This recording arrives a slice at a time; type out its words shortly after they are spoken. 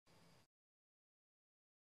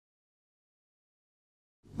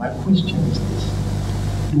My question is this: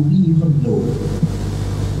 do we even know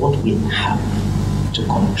what we have to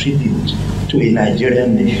contribute to a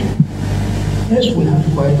Nigerian nation? Yes, we have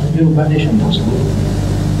quite a Yoruba nation, that's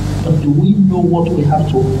good. But do we know what we have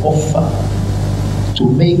to offer to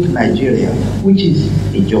make Nigeria, which is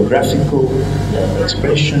a geographical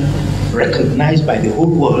expression recognized by the whole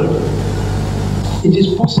world? It is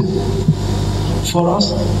possible for us,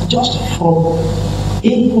 just from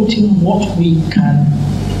inputting what we can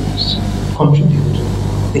contribute,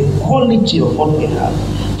 the quality of what we have,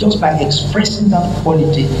 just by expressing that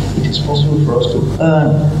quality, it is possible for us to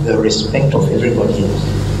earn the respect of everybody else.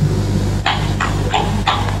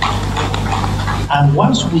 And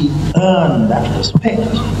once we earn that respect,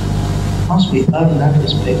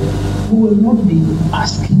 we will not be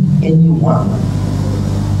asking anyone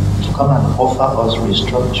to come and offer us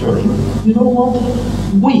restructuring. You know what?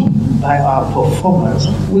 We, by our performance,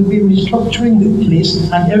 will be restructuring the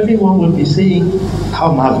place, and everyone will be saying,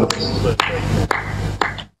 how marvelous.